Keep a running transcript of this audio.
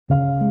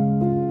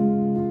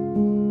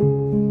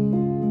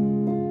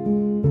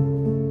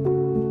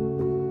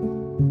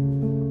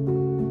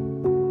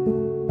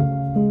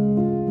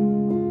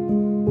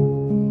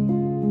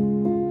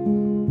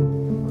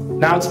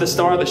Now to the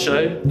star of the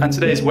show and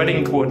today's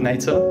wedding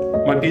coordinator,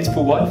 my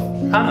beautiful wife,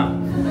 Hannah.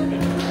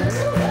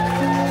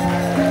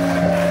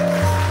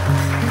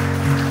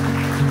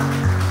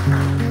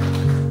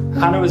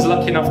 Hannah was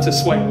lucky enough to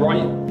swipe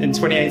right in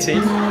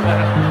 2018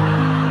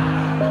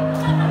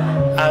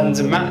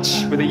 and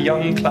match with a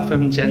young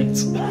Clapham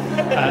gent.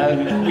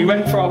 We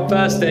went for our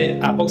first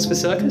date at Oxford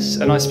Circus,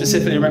 and I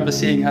specifically remember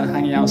seeing her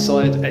hanging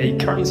outside a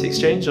currency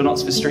exchange on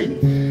Oxford Street.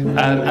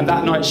 And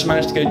that night she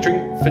managed to go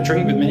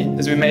drink with me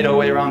as we made our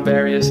way around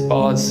various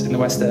bars in the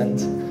West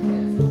End.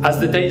 As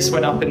the dates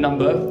went up in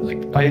number,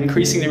 I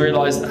increasingly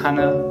realised that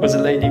Hannah was a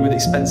lady with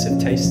expensive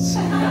tastes.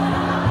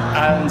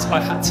 And I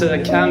had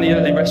to can the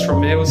early restaurant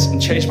meals and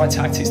change my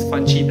tactics to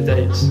find cheaper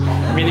dates,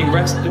 meaning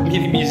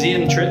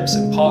museum trips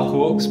and park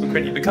walks were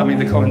quickly becoming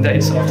the common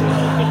dates after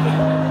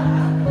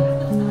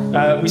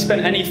that. We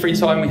spent any free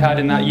time we had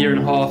in that year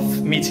and a half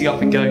meeting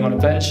up and going on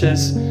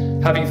adventures,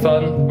 having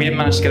fun. We even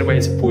managed to get away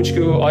to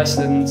Portugal,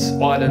 Iceland,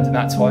 Ireland in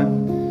that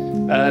time.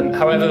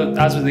 However,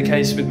 as was the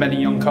case with many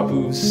young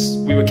couples,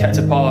 we were kept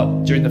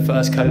apart during the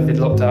first COVID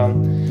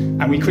lockdown.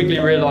 And we quickly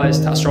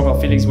realised how strong our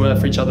feelings were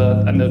for each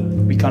other and that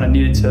we kind of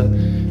needed to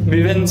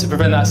move in to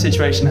prevent that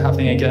situation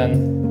happening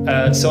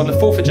again. So on the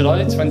 4th of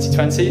July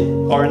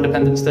 2020, our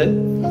Independence Day,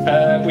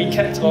 we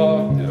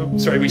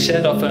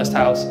shared our first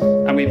house,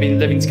 and we've been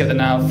living together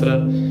now for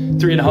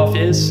 3.5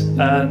 years.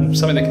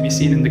 Something that can be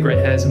seen in the grey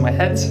hairs in my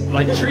head,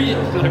 like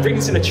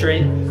rings in a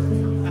tree.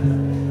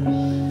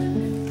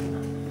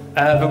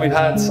 But we've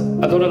had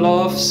a lot of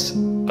laughs,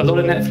 a lot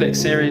of Netflix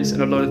series,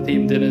 and a lot of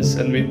themed dinners,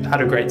 and we've had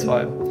a great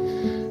time.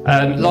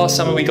 Last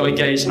summer we got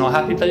engaged in our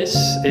happy place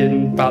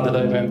in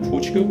Badalona in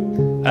Portugal,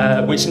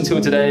 which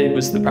until today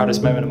was the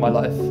proudest moment of my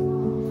life.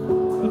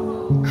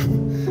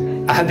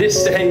 At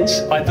this stage,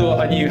 I thought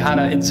I knew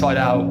Hannah inside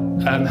out.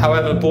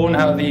 However, born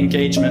out of the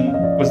engagement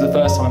was the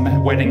first time I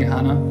met Wedding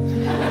Hannah.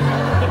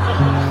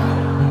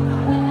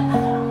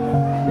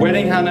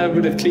 Wedding Hannah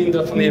would have cleaned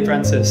up on The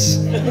Apprentice.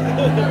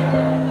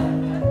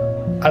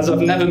 As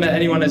I've never met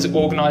anyone as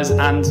organised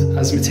and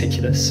as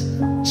meticulous.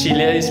 She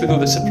liaised with all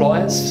the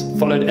suppliers,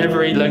 followed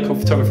every local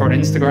photographer on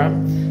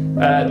Instagram.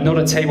 Not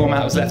a table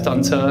mat was left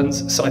unturned,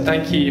 so I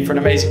thank you for an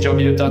amazing job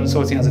you've done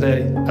sorting out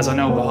today, as I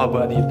know all the hard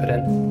work that you've put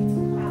in.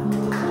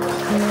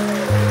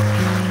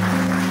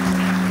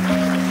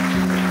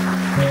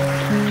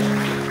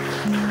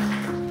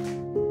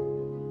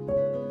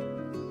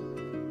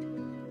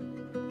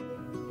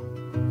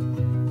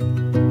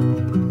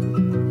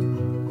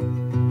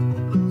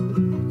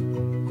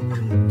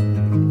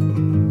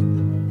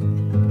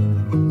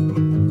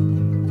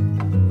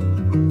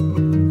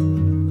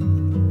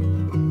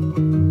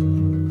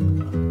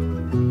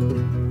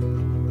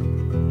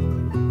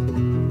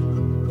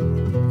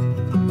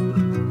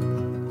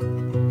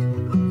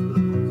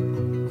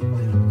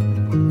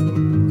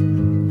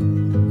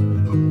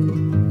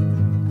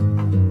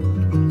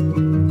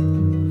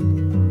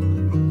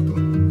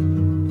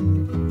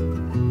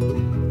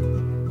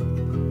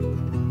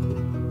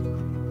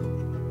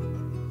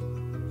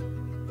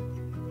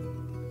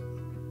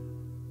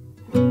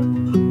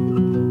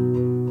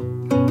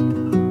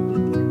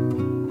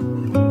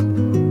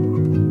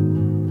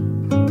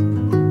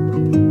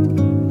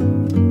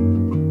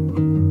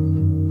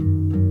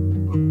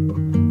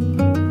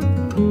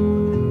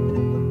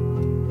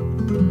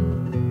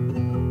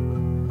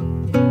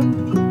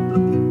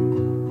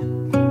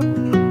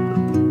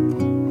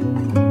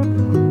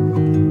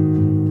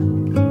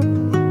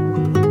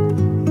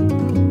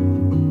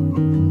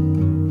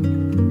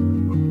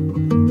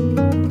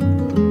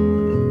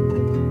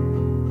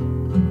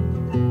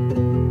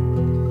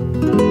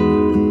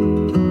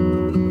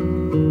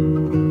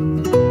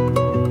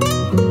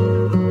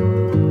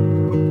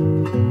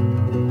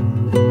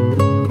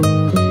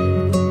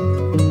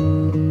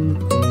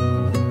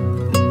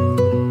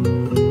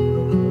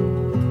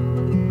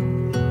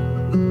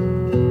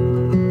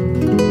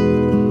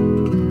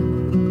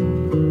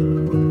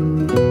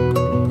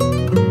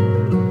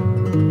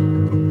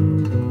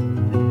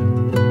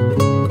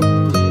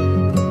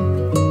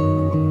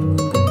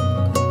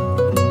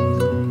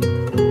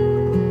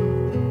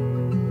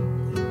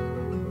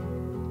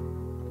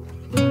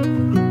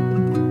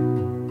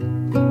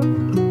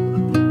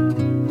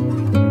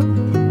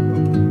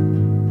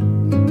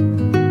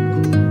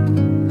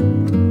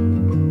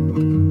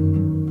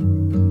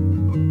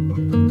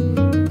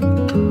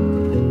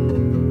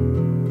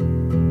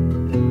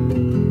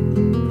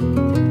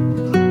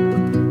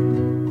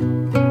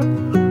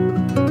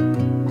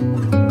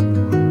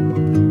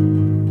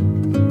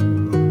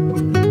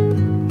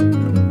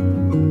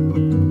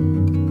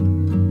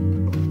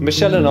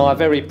 Michelle and I are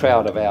very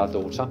proud of our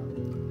daughter.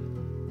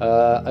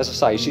 As I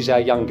say, she's our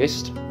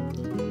youngest.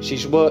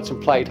 She's worked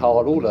and played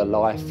hard all her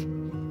life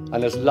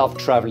and has loved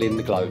travelling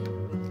the globe.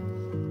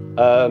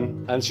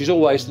 And she's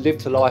always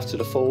lived her life to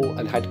the full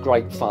and had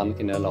great fun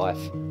in her life.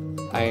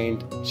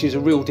 And she's a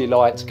real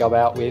delight to go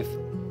out with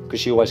because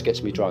she always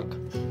gets me drunk.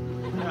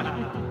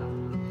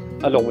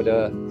 Along with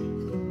her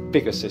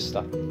bigger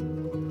sister.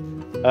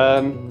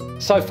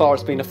 So far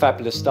it's been a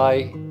fabulous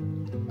day.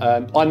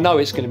 I know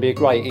it's going to be a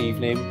great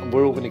evening and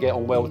we're all going to get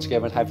on well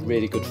together and have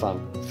really good fun.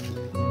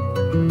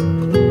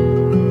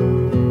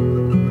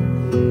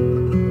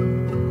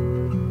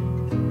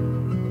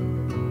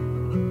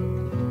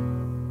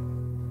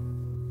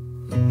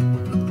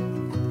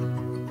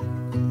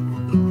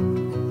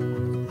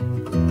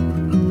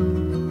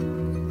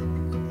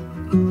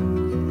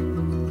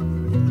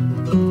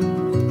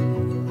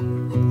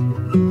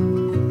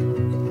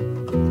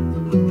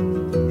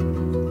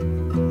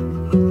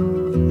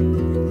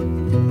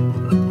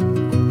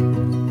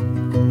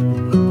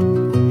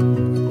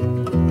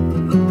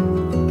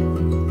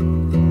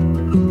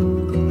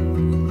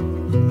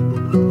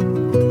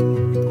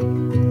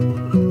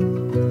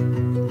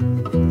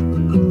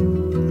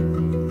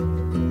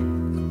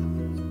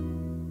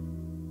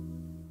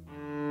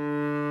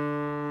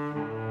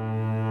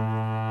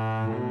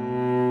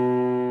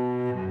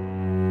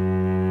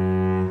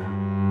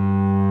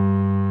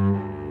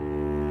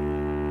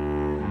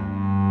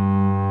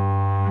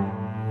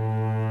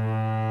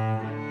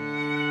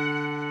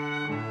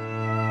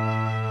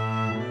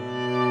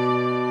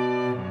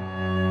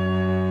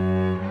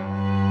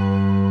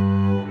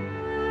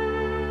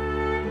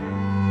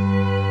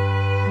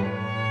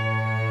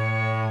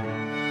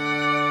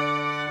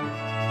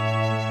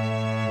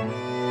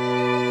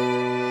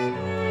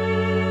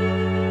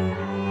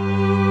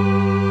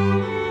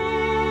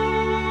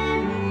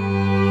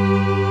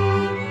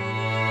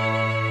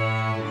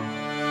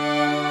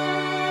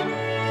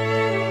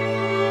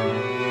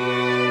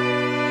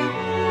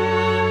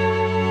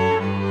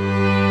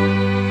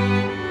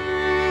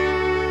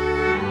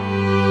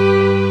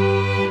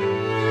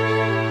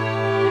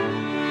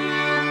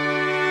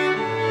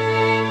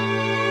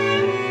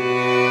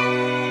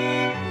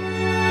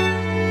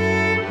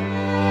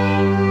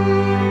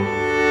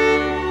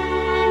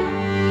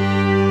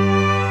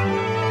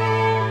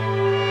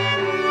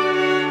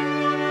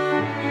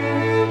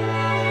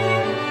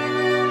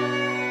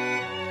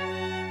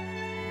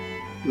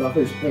 Love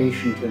is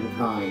patient and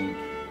kind.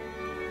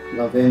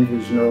 Love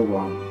envies no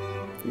one,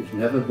 is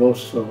never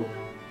boastful,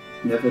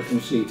 never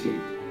conceited,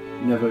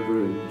 never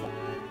rude.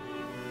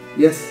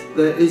 Yes,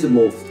 there is a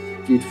more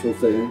beautiful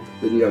thing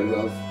than young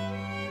love,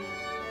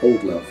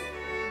 old love.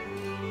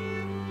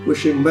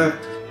 Wishing Matt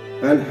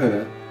and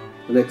Hannah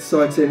an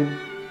exciting,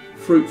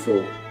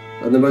 fruitful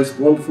and the most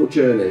wonderful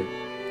journey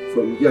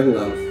from young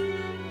love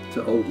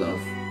to old love.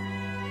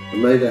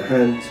 And may their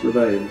hands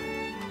remain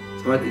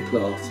tightly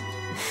clasped.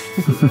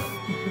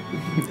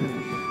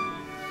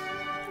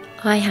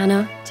 I,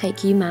 Hannah,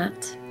 take you,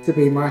 Matt, To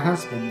be my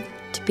husband,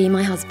 to be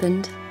my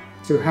husband,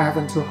 to have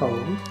and to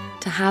hold,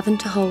 to have and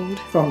to hold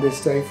from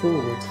this day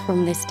forward,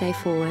 from this day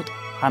forward.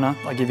 Hannah,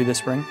 I give you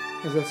this ring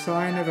as a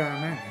sign of our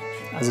marriage.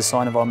 as a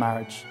sign of our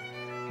marriage.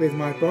 With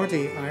my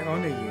body I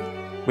honour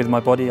you. With my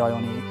body, I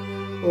honour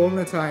you. All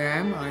that I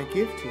am I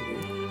give to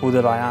you, All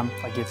that I am,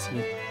 I give to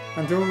you.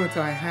 and all that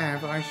I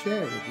have I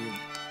share with you,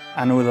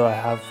 And all that I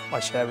have, I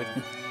share with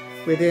you.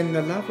 within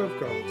the love of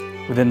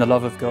God. Within the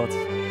love of God.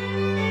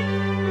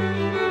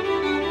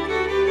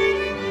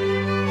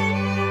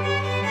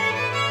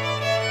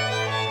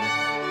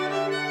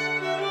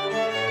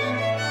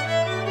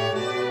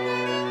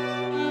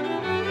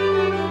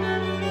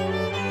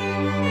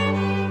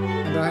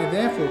 And I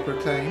therefore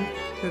proclaim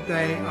that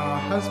they are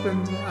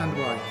husband and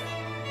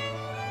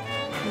wife.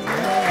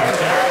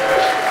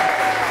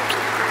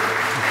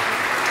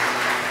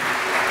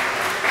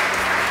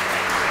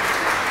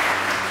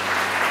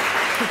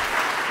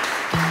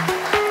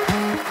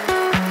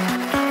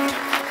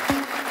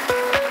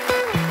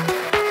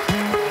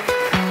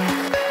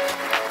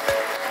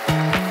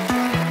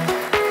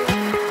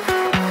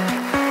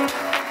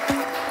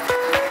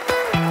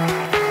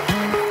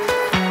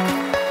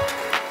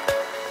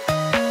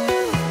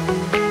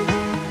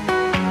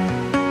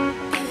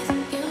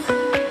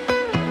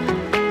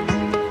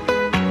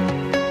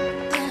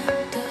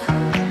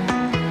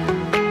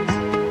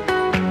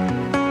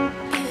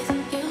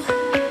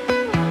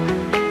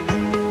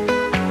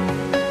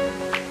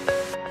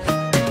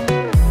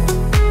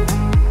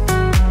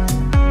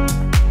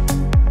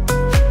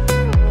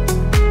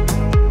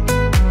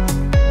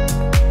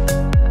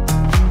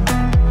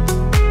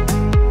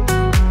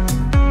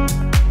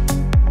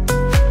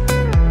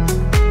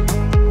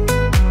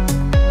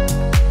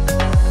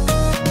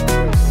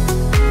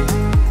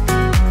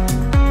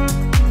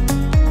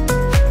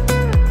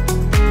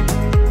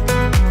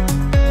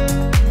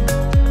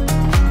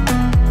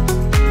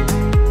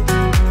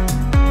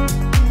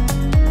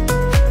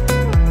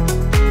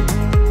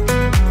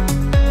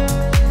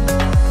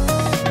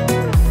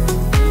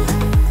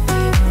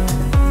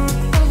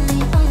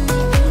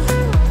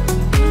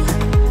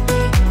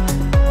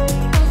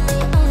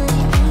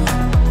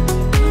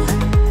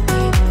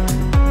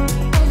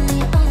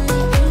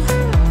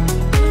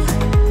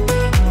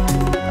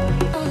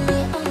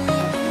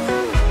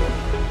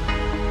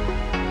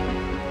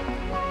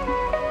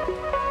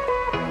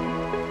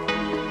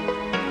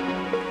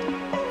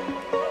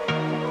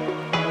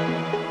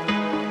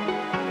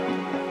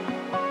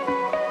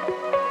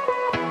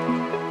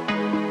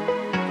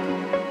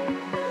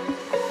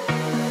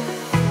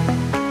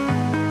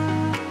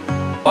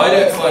 I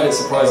don't find it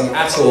surprising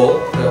at all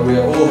that we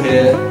are all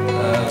here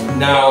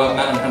now at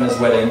Matt and Hannah's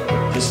wedding,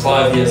 just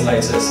 5 years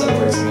later,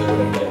 celebrating their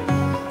wedding day.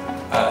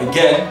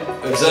 Again,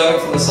 observing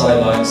from the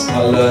sidelines,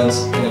 I learned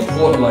an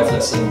important life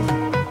lesson.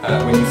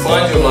 When you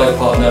find your life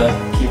partner,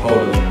 keep hold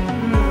of them.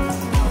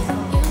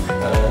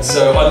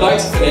 So I'd like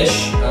to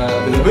finish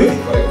with a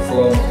movie quote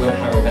from When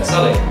Harry Met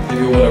Sally. If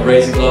you want to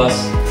raise a glass,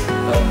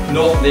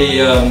 not the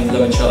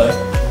limoncello,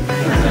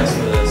 that's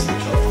for the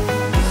sweet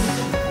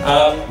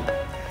shop.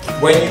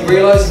 When you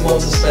realise you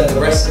want to spend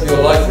the rest of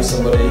your life with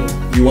somebody,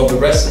 you want the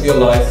rest of your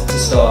life to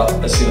start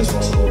as soon as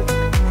possible.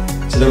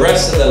 To the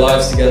rest of their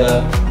lives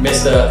together,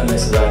 Mr. and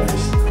Mrs.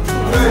 Andrews.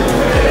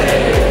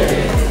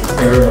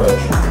 Thank you very much.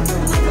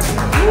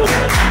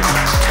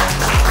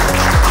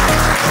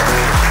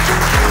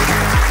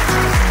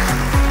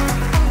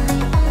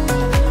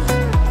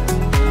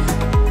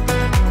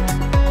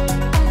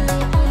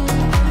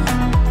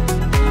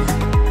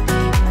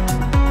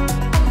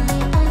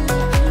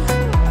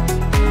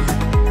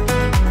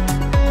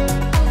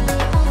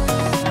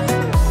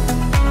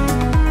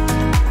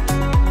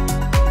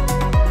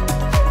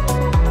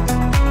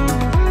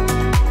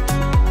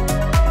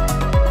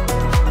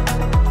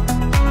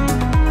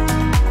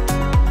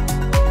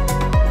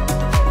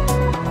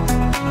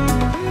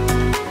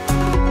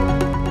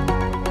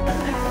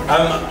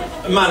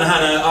 Matt and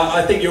Hannah,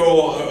 I think you're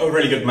all a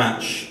really good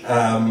match.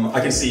 I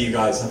can see you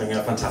guys having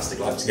a fantastic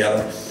life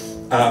together.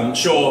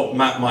 Sure,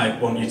 Matt might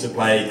want you to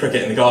play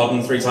cricket in the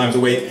garden 3 times a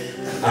week.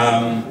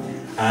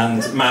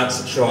 And Matt,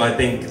 sure, I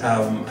think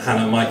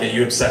Hannah might get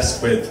you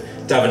obsessed with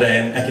Davide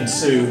and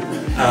Ekin-Su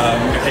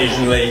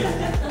occasionally.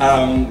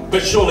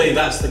 But surely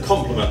that's the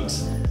compliment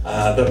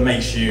that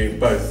makes you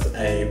both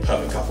a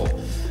perfect couple.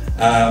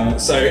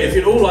 So if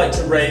you'd all like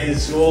to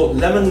raise your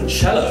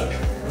limoncello.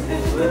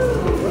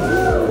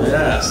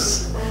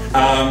 Yes.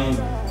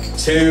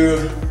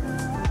 To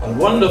a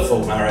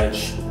wonderful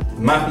marriage,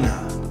 Matt and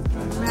Hannah.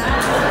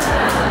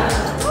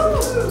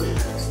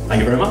 Thank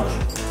you very much.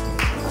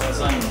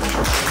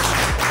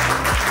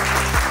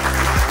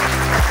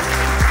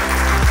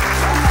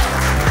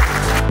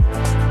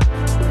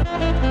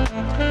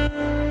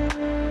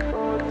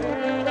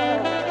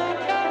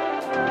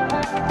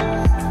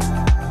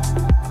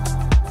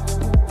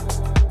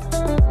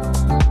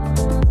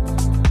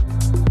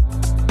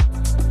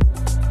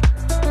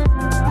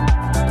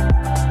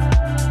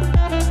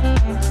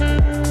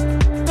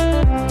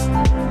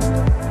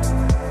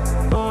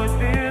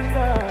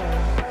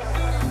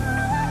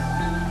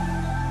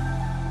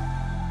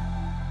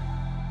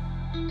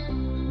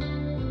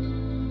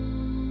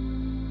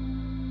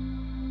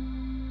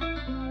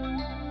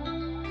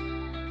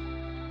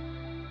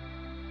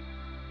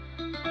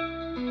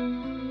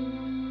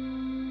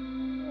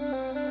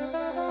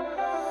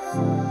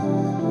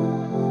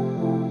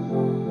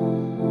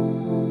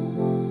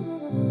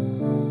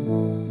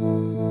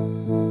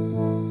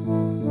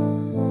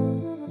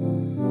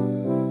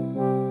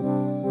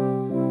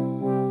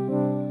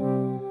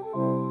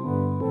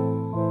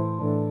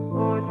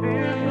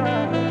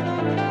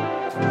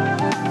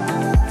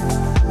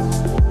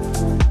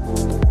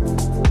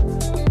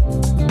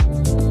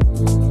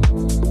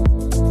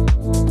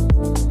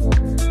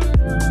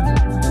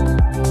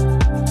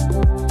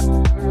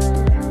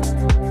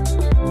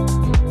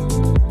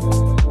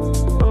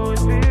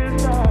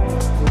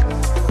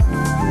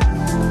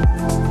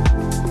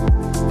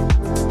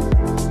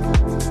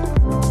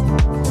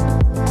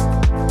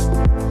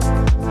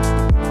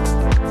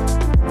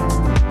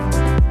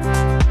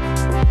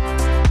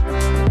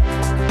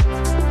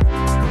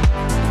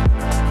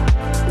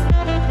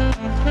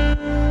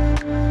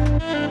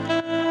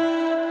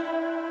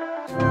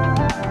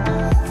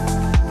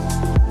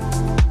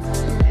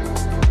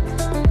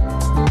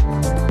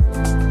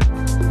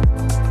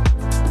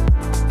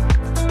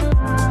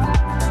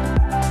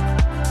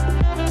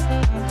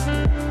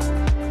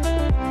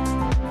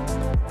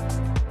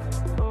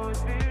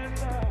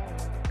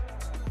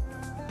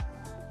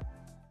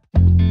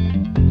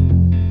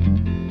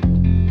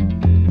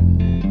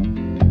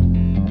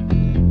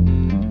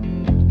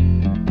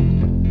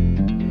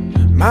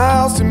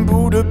 In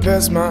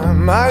Budapest,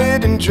 my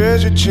hidden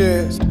treasure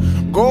chest,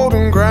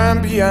 golden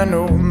grand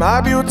piano, my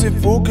beauty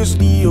focus,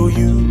 Leo,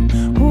 you,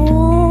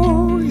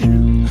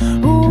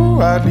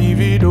 I'd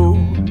leave it all.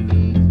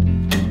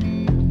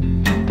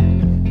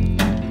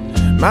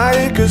 My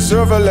acres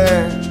of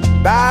land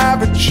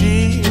I've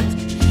achieved,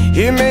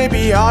 it may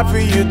be hard for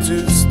you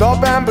to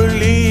stop and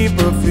believe,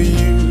 but for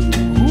you,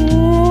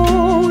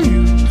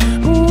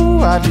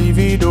 I'd leave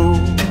it all.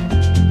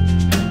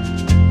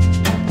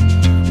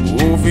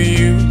 For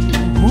you,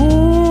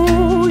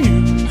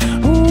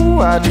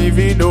 I'd leave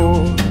it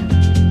all.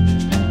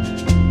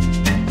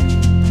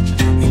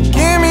 And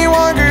give me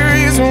one good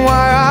reason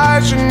why I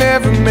should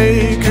never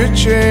make a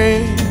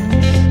change.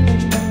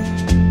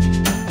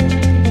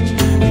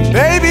 And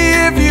baby,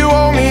 if you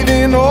owe me,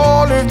 then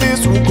all of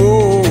this will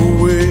go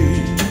away.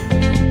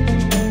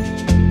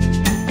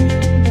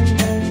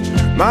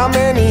 My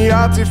many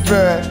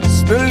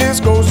artifacts, the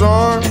list goes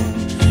on.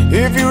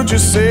 If you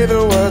just say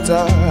the words,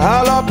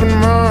 I'll up and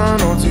run.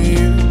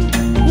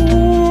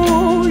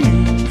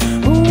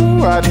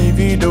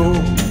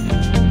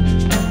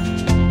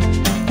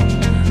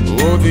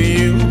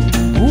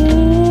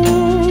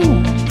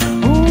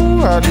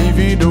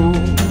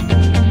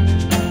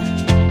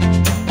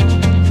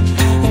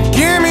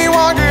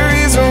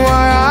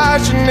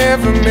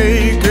 never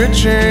make a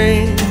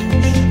change.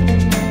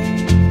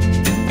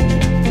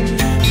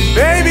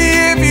 Baby,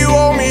 if you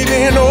owe me,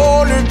 then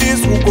all of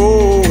this will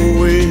go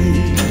away.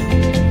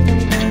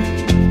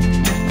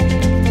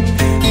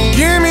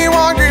 Give me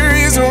one good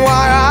reason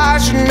why I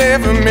should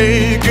never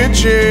make a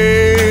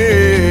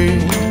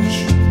change.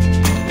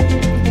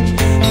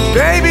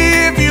 Baby,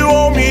 if you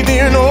owe me,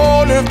 then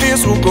all of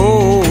this will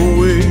go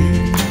away.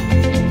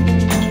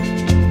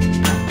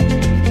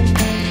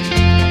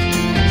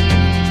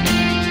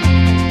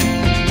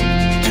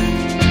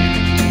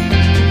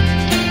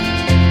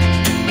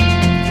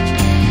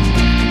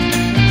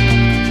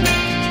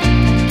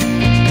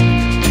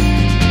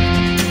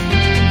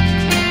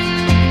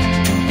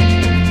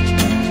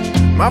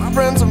 My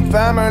friends and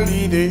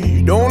family,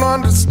 they don't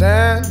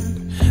understand.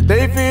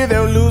 They fear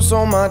they'll lose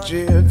so much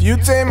if you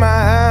take my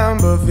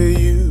hand. But for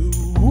you,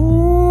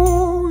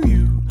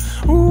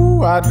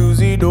 I'd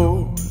lose it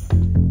all.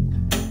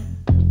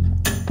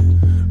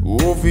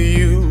 Oh, for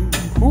you,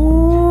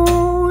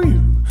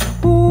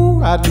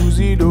 I'd lose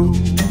it all.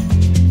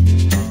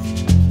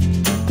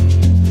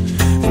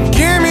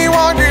 Give me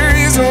one good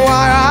reason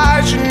why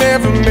I should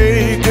never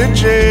make a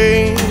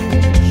change.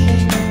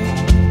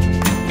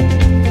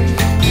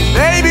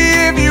 Baby,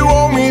 if you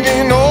owe me,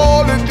 then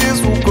all of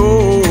this will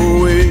go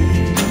away.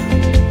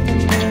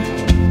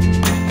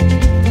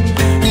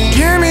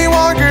 Give me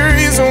one good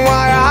reason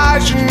why I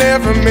should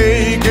never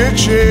make a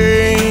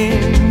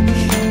change.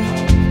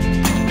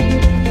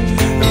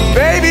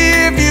 Baby,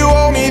 if you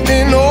owe me,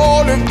 then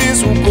all of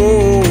this will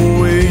go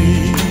away.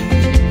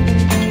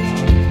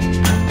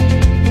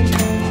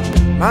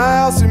 My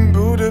house in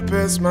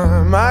Budapest,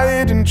 my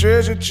hidden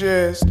treasure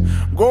chest,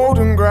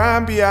 golden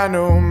grand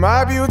piano,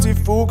 my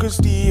beautiful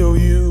Castillo.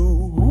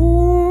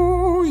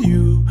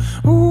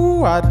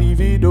 I'd leave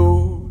it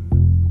all.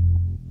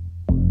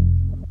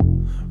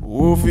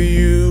 Oh, for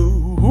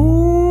you,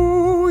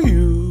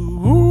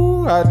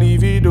 I'd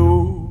leave it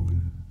all.